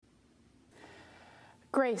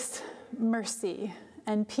Grace, mercy,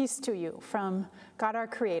 and peace to you from God our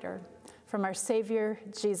Creator, from our Savior,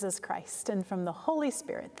 Jesus Christ, and from the Holy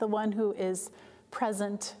Spirit, the one who is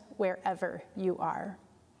present wherever you are.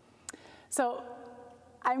 So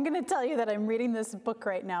I'm going to tell you that I'm reading this book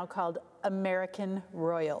right now called American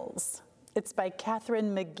Royals. It's by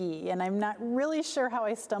Katharine McGee, and I'm not really sure how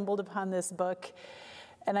I stumbled upon this book,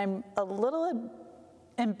 and I'm a little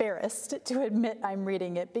embarrassed to admit I'm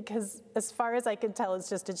reading it because as far as I can tell, it's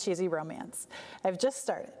just a cheesy romance. I've just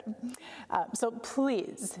started. So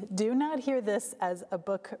please do not hear this as a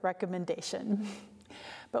book recommendation.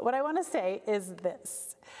 But what I want to say is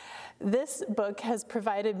this. This book has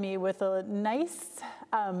provided me with a nice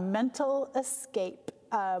mental escape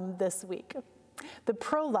this week. The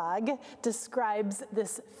prologue describes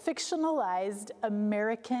this fictionalized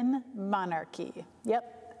American monarchy.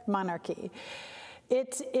 Yep, monarchy.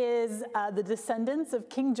 It is the descendants of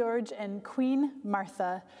King George and Queen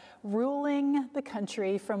Martha ruling the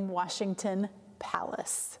country from Washington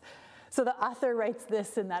Palace. So the author writes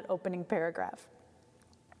this in that opening paragraph.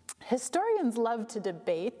 Historians love to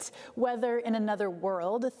debate whether in another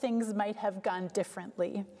world things might have gone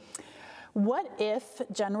differently. What if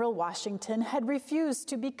General Washington had refused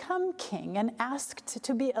to become king and asked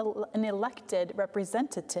to be an elected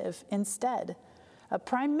representative instead? A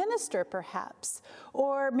prime minister, perhaps.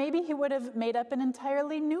 Or maybe he would have made up an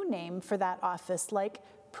entirely new name for that office, like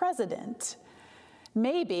president.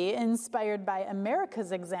 Maybe, inspired by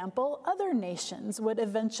America's example, other nations would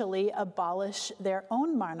eventually abolish their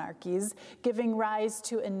own monarchies, giving rise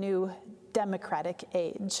to a new democratic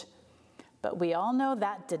age. But we all know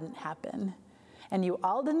that didn't happen. And you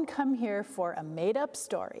all didn't come here for a made-up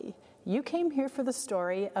story. You came here for the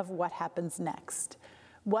story of what happens next.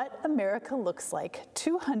 What America looks like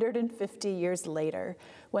 250 years later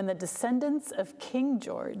when the descendants of King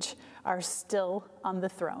George are still on the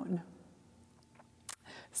throne.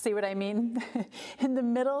 See what I mean? In the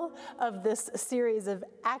middle of this series of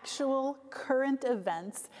actual current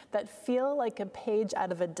events that feel like a page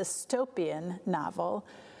out of a dystopian novel,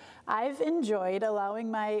 I've enjoyed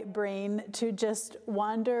allowing my brain to just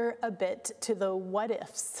wander a bit to the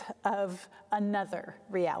what-ifs of another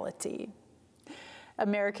reality.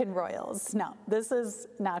 American royals. Now, this is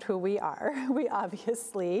not who we are. We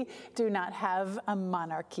obviously do not have a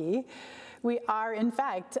monarchy. We are, in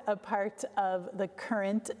fact, a part of the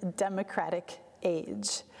current democratic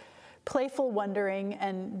age. Playful wondering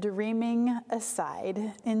and dreaming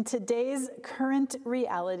aside, in today's current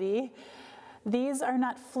reality, these are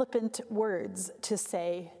not flippant words to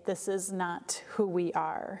say this is not who we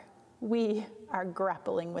are. We are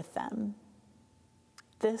grappling with them.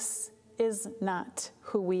 This is not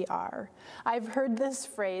who we are. I've heard this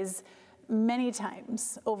phrase many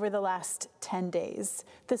times over the last 10 days.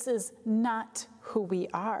 This is not who we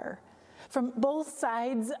are. From both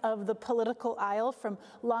sides of the political aisle, from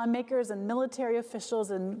lawmakers and military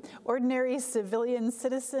officials and ordinary civilian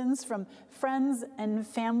citizens, from friends and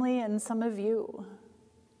family and some of you,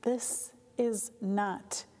 this is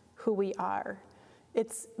not who we are.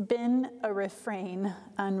 It's been a refrain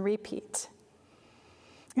on repeat.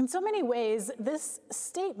 In so many ways, this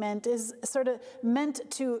statement is sort of meant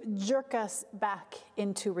to jerk us back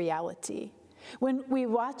into reality. When we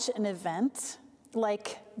watch an event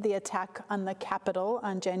like the attack on the Capitol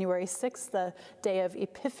on January 6th, the day of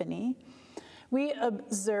Epiphany, we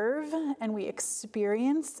observe and we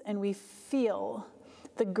experience and we feel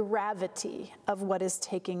the gravity of what is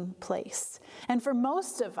taking place. And for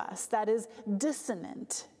most of us, that is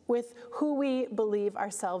dissonant with who we believe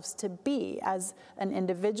ourselves to be as an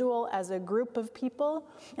individual, as a group of people,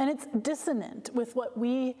 and it's dissonant with what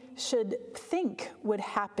we should think would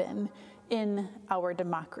happen in our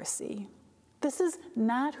democracy. This is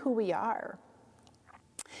not who we are.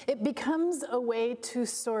 It becomes a way to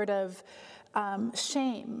sort of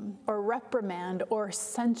shame or reprimand or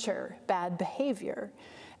censure bad behavior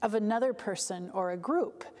of another person or a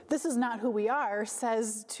group. This is not who we are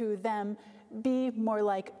says to them, be more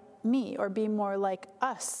like me, or be more like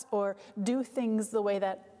us, or do things the way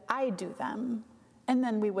that I do them, and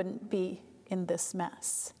then we wouldn't be in this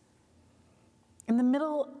mess. In the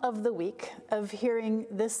middle of the week of hearing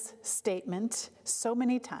this statement so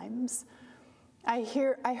many times, I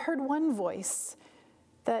heard one voice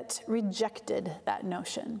that rejected that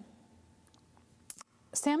notion.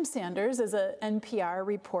 Sam Sanders is an NPR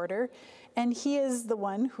reporter, and he is the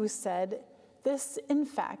one who said, this, in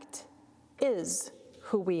fact, is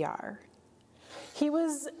who we are. He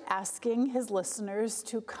was asking his listeners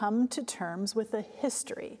to come to terms with a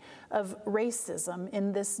history of racism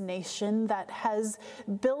in this nation that has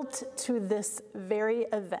built to this very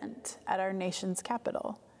event at our nation's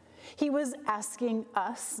capital. He was asking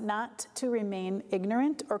us not to remain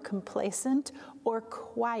ignorant or complacent or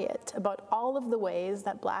quiet about all of the ways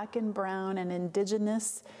that Black and brown and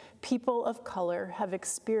indigenous people of color have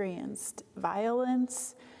experienced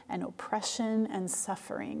violence and oppression and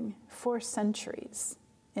suffering for centuries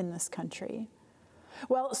in this country.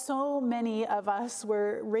 Well, so many of us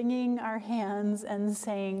were wringing our hands and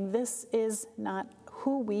saying, this is not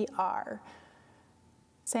who we are.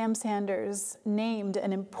 Sam Sanders named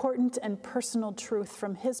an important and personal truth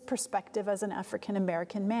from his perspective as an African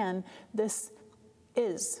American man. This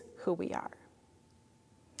is who we are.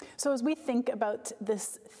 So as we think about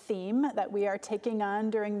this theme that we are taking on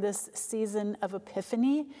during this season of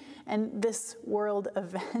Epiphany and this world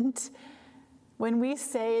event, when we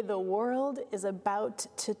say the world is about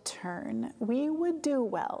to turn, we would do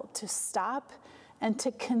well to stop and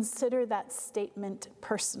to consider that statement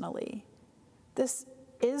personally. This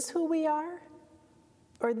is who we are,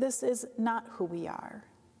 or this is not who we are.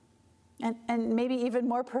 And maybe even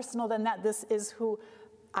more personal than that, this is who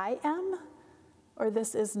I am, or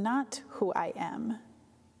this is not who I am.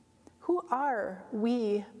 Who are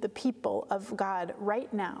we, the people of God,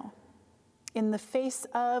 right now, in the face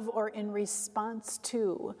of or in response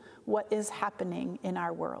to what is happening in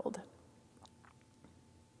our world?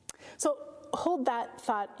 So hold that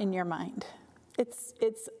thought in your mind.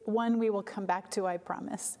 It's one we will come back to, I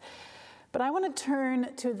promise. But I want to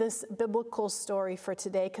turn to this biblical story for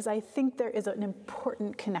today because I think there is an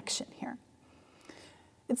important connection here.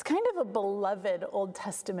 It's kind of a beloved Old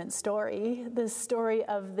Testament story, the story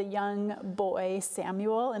of the young boy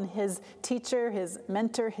Samuel and his teacher, his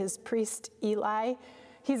mentor, his priest Eli.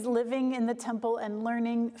 He's living in the temple and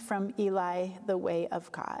learning from Eli the way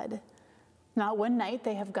of God. Now, one night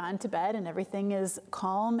they have gone to bed and everything is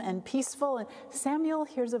calm and peaceful, and Samuel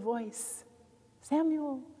hears a voice.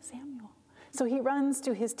 Samuel, Samuel. So he runs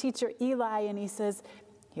to his teacher Eli and he says,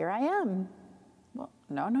 here I am. Well,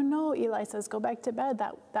 no, Eli says, go back to bed.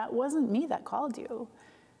 That wasn't me that called you.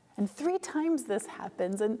 And 3 times this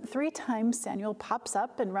happens, and 3 times Samuel pops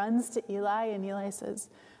up and runs to Eli, and Eli says,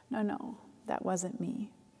 no, that wasn't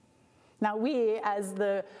me. Now we, as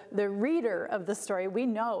the reader of the story, we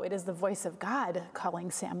know it is the voice of God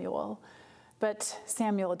calling Samuel, but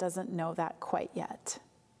Samuel doesn't know that quite yet.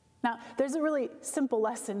 Now, there's a really simple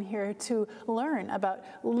lesson here to learn about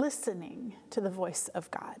listening to the voice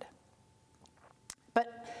of God.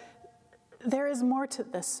 But there is more to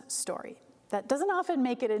this story that doesn't often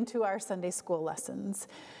make it into our Sunday school lessons.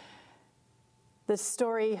 The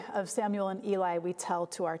story of Samuel and Eli we tell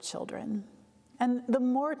to our children. And the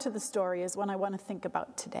more to the story is one I want to think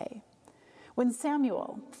about today. When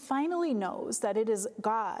Samuel finally knows that it is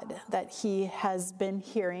God that he has been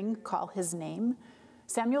hearing call his name,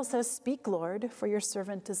 Samuel says, speak, Lord, for your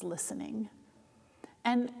servant is listening.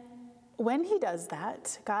 And when he does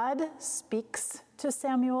that, God speaks to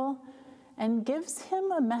Samuel and gives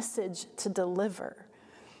him a message to deliver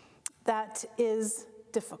that is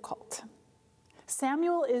difficult.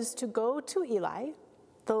 Samuel is to go to Eli,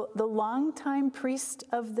 the longtime priest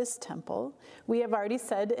of this temple. We have already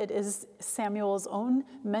said it is Samuel's own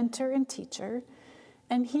mentor and teacher,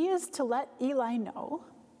 and he is to let Eli know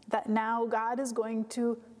that now God is going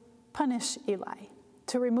to punish Eli,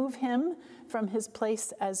 to remove him from his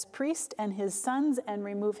place as priest and his sons and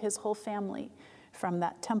remove his whole family from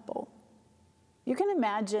that temple. You can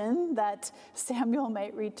imagine that Samuel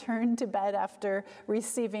might return to bed after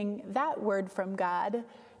receiving that word from God,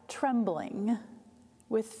 trembling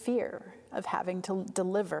with fear of having to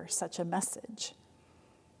deliver such a message.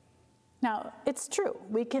 Now, it's true.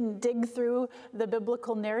 We can dig through the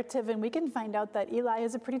biblical narrative and we can find out that Eli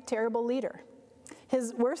is a pretty terrible leader.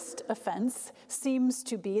 His worst offense seems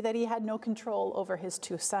to be that he had no control over his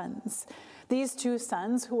 2 sons. These 2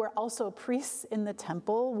 sons, who were also priests in the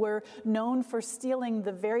temple, were known for stealing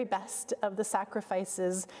the very best of the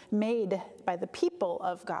sacrifices made by the people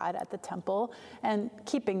of God at the temple and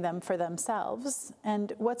keeping them for themselves.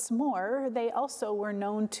 And what's more, they also were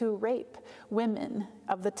known to rape women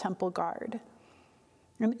of the temple guard.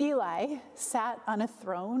 And Eli sat on a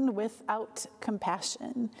throne without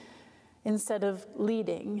compassion, instead of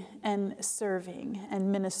leading and serving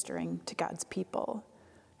and ministering to God's people.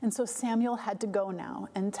 And so Samuel had to go now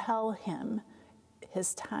and tell him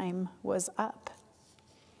his time was up.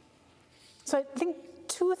 So I think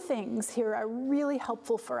 2 things here are really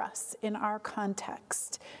helpful for us in our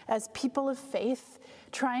context as people of faith,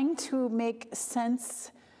 trying to make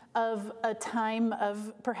sense of a time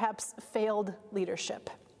of perhaps failed leadership.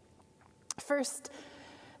 First,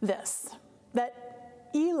 this, that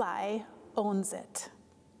Eli owns it.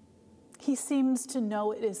 He seems to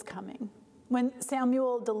know it is coming. When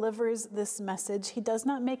Samuel delivers this message, he does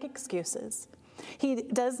not make excuses. He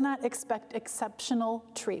does not expect exceptional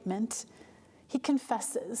treatment. He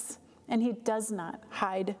confesses, and he does not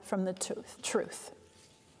hide from the truth.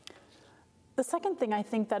 The second thing I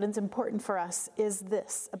think that is important for us is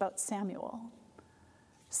this about Samuel.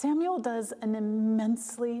 Samuel does an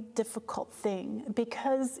immensely difficult thing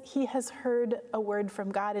because he has heard a word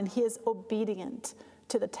from God and he is obedient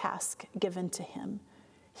to the task given to him.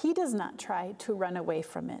 He does not try to run away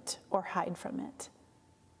from it or hide from it.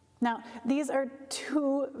 Now, these are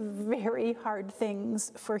two very hard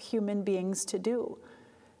things for human beings to do: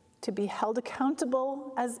 to be held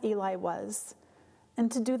accountable as Eli was, and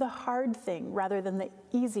to do the hard thing rather than the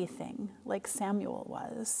easy thing like Samuel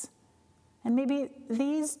was. And maybe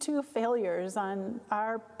these two failures on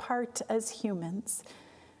our part as humans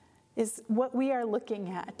is what we are looking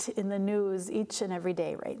at in the news each and every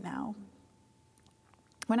day right now.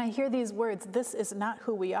 When I hear these words, "This is not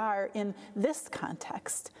who we are," in this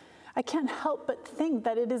context, I can't help but think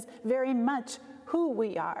that it is very much who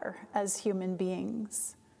we are as human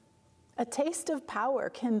beings. A taste of power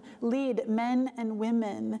can lead men and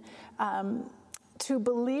women to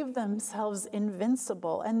believe themselves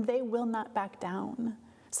invincible, and they will not back down.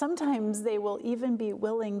 Sometimes they will even be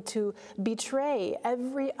willing to betray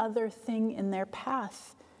every other thing in their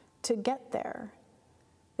path to get there.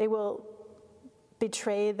 They will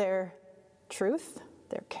betray their truth,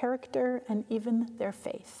 their character, and even their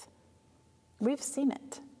faith. We've seen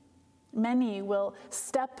it. Many will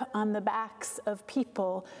step on the backs of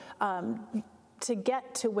people to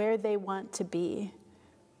get to where they want to be.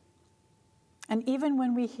 And even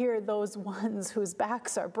when we hear those ones whose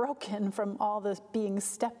backs are broken from all this being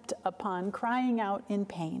stepped upon, crying out in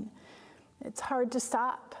pain, it's hard to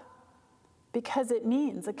stop because it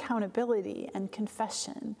means accountability and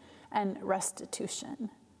confession and restitution.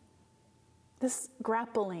 This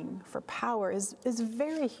grappling for power is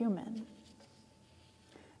very human.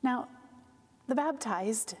 Now, the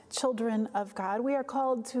baptized children of God, we are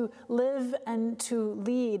called to live and to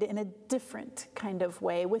lead in a different kind of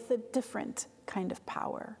way, with a different kind of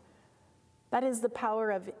power. That is the power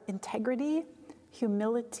of integrity,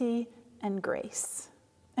 humility, and grace.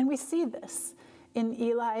 And we see this in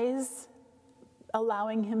Eli's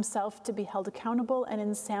allowing himself to be held accountable and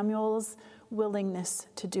in Samuel's willingness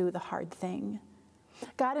to do the hard thing.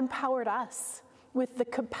 God empowered us with the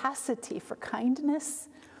capacity for kindness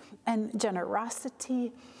and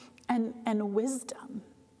generosity and wisdom.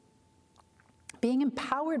 Being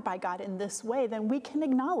empowered by God in this way, then we can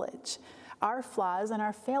acknowledge our flaws and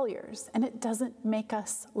our failures, and it doesn't make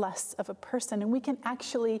us less of a person, and we can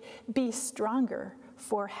actually be stronger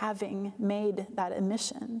for having made that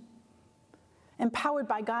admission. Empowered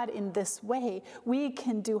by God in this way, we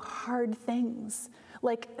can do hard things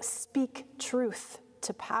like speak truth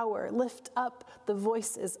to power, lift up the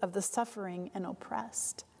voices of the suffering and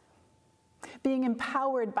oppressed. Being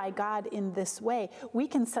empowered by God in this way, we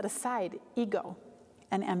can set aside ego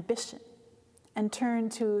and ambition and turn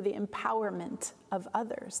to the empowerment of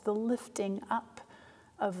others, the lifting up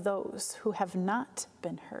of those who have not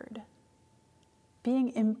been heard.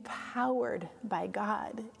 Being empowered by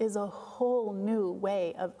God is a whole new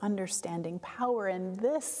way of understanding power, and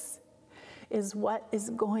this is what is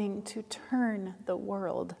going to turn the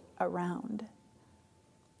world around.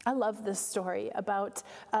 I love this story about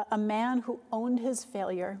a man who owned his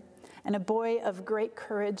failure and a boy of great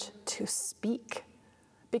courage to speak,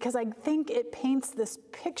 because I think it paints this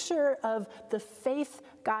picture of the faith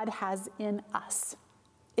God has in us.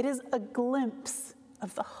 It is a glimpse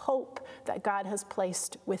of the hope that God has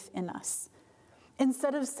placed within us.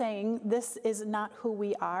 Instead of saying, "This is not who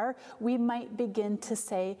we are," we might begin to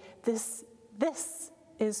say, this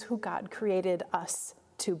is who God created us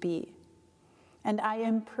to be. And I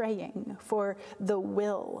am praying for the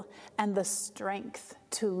will and the strength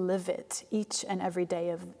to live it each and every day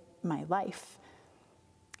of my life.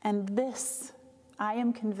 And this, I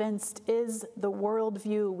am convinced, is the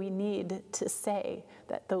worldview we need to say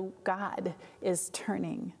that the God is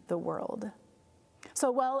turning the world. So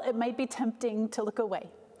while it might be tempting to look away,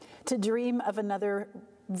 to dream of another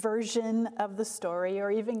version of the story, or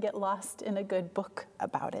even get lost in a good book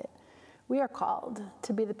about it, we are called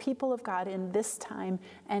to be the people of God in this time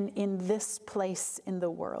and in this place in the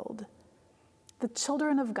world. The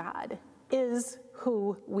children of God is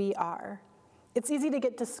who we are. It's easy to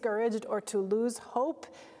get discouraged or to lose hope.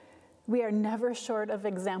 We are never short of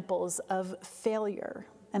examples of failure,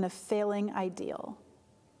 and a failing ideal.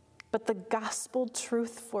 But the gospel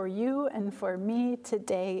truth for you and for me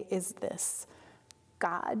today is this: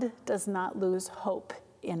 God does not lose hope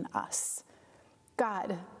in us.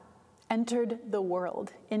 God entered the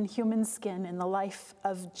world in human skin in the life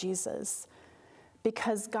of Jesus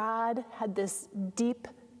because God had this deep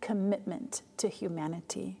commitment to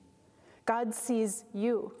humanity. God sees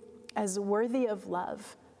you as worthy of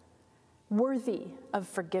love, worthy of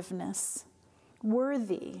forgiveness,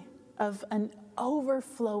 worthy of an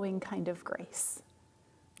overflowing kind of grace.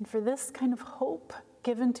 And for this kind of hope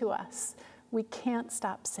given to us, we can't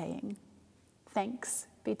stop saying, thanks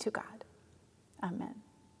be to God. Amen.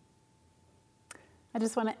 I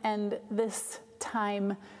just want to end this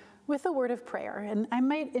time with a word of prayer. And I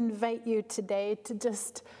might invite you today to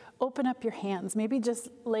just open up your hands, maybe just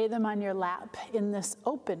lay them on your lap in this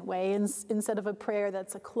open way instead of a prayer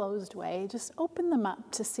that's a closed way. Just open them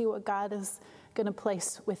up to see what God is going to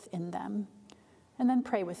place within them. And then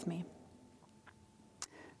pray with me.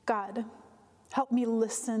 God, help me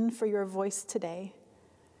listen for your voice today.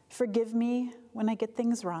 Forgive me when I get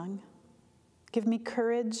things wrong. Give me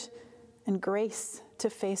courage and grace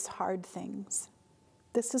to face hard things.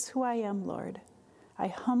 This is who I am, Lord. I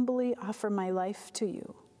humbly offer my life to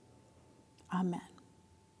you. Amen.